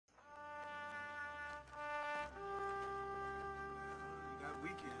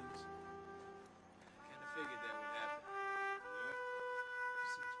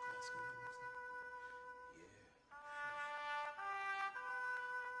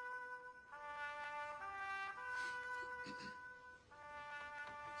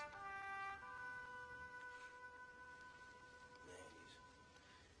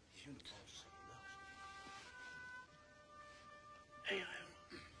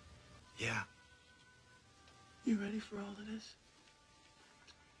Yeah. You ready for all of this?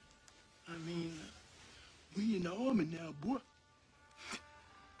 I mean, we in the army now, boy.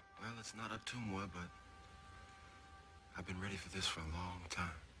 Well, it's not up to moi, but I've been ready for this for a long time.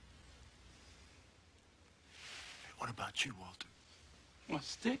 Hey, what about you, Walter? Well,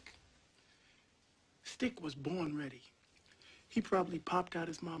 Stick? Stick was born ready. He probably popped out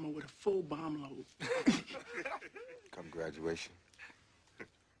his mama with a full bomb load. Come graduation,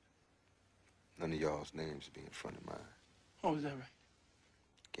 none of y'all's names will be in front of mine. Oh, is that right?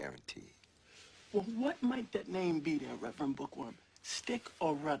 Guaranteed. Well, what might that name be there, Reverend Bookworm? Stick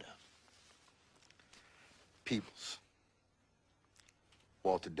or Rudder? Peoples.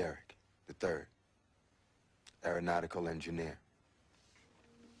 Walter Derrick, III. Aeronautical engineer.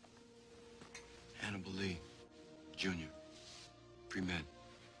 Hannibal Lee, Jr., pre-med.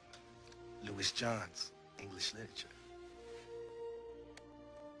 Louis Johns, English literature.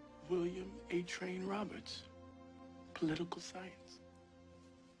 William A. Train Roberts, political science.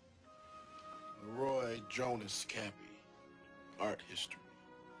 Roy Jonas Cappy, art history.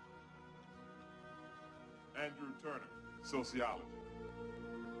 Andrew Turner, sociology.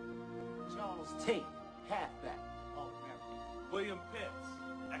 Charles Tate, halfback, All-American. William Pitts,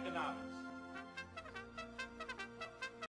 economics.